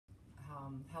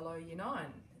Hello Year 9.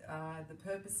 The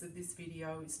purpose of this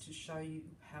video is to show you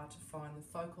how to find the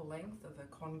focal length of a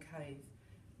concave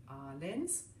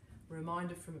lens.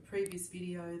 Reminder from a previous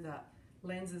video that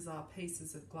lenses are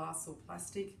pieces of glass or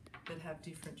plastic that have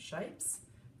different shapes.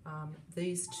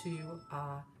 These two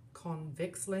are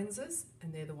convex lenses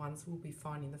and they're the ones we'll be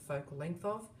finding the focal length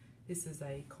of. This is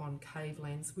a concave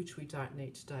lens which we don't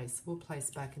need today, so we'll place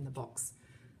back in the box.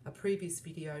 A previous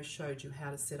video showed you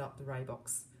how to set up the ray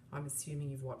box. I'm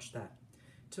assuming you've watched that.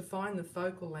 To find the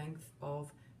focal length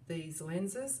of these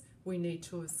lenses, we need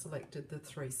to have selected the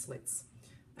 3 slits.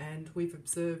 And we've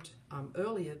observed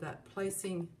earlier that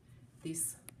placing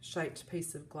this shaped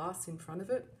piece of glass in front of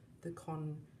it, the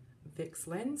convex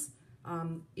lens,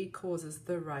 it causes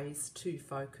the rays to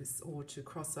focus or to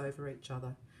cross over each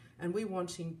other. And we're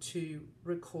wanting to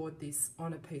record this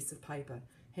on a piece of paper,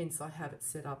 hence I have it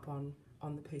set up on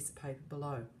the piece of paper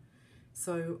below.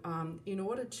 So in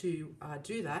order to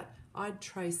do that, I'd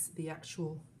trace the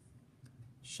actual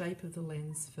shape of the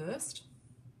lens first,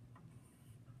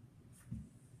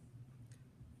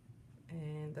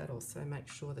 and that also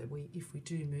makes sure that if we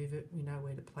do move it, we know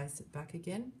where to place it back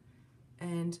again.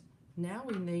 And now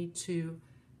we need to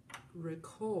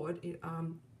record it,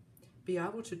 be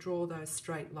able to draw those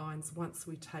straight lines once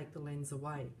we take the lens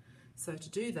away. So to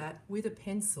do that, with a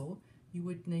pencil, you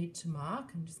would need to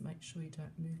mark, and just make sure you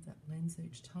don't move that lens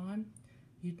each time,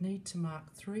 you'd need to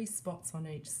mark 3 spots on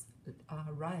each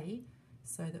ray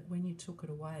so that when you took it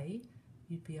away,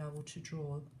 you'd be able to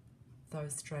draw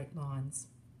those straight lines.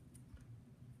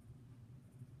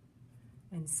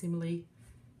 And similarly,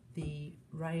 the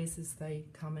rays as they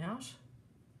come out,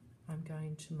 I'm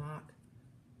going to mark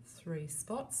 3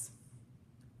 spots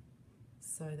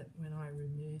so that when I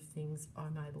remove things,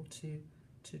 I'm able to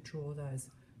draw those.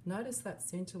 Notice that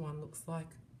centre one looks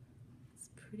like it's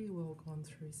pretty well gone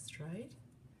through straight.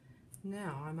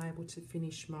 Now I'm able to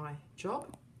finish my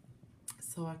job,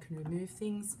 so I can remove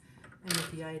things, and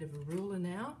with the aid of a ruler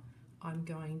now, I'm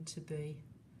going to be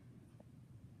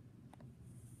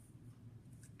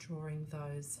drawing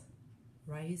those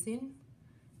rays in.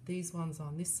 These ones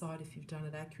on this side, if you've done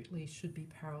it accurately, should be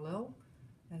parallel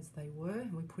as they were,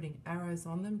 and we're putting arrows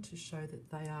on them to show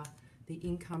that they are the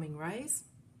incoming rays.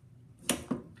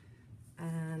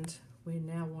 And we're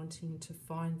now wanting to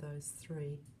find those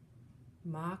 3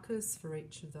 markers for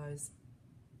each of those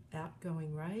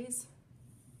outgoing rays.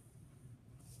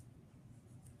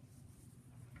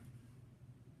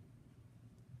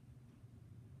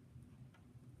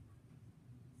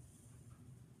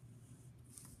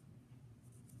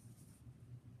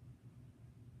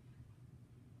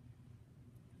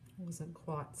 Wasn't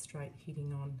quite straight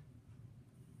hitting on.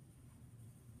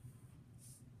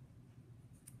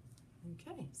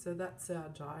 Okay, so that's our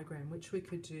diagram, which we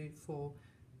could do for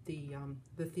the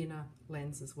thinner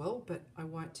lens as well, but I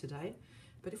won't today.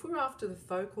 But if we're after the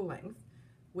focal length,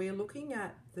 we're looking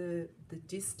at the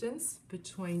distance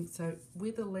between, so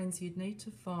with a lens you'd need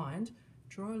to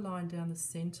draw a line down the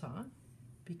centre,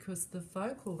 because the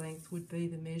focal length would be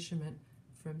the measurement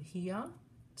from here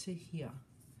to here.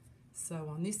 So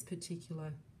on this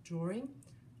particular drawing,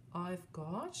 I've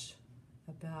got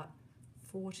about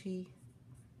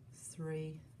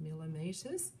 43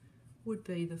 millimetres would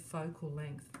be the focal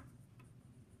length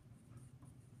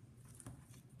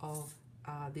of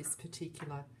this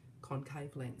particular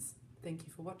concave lens. Thank you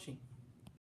for watching.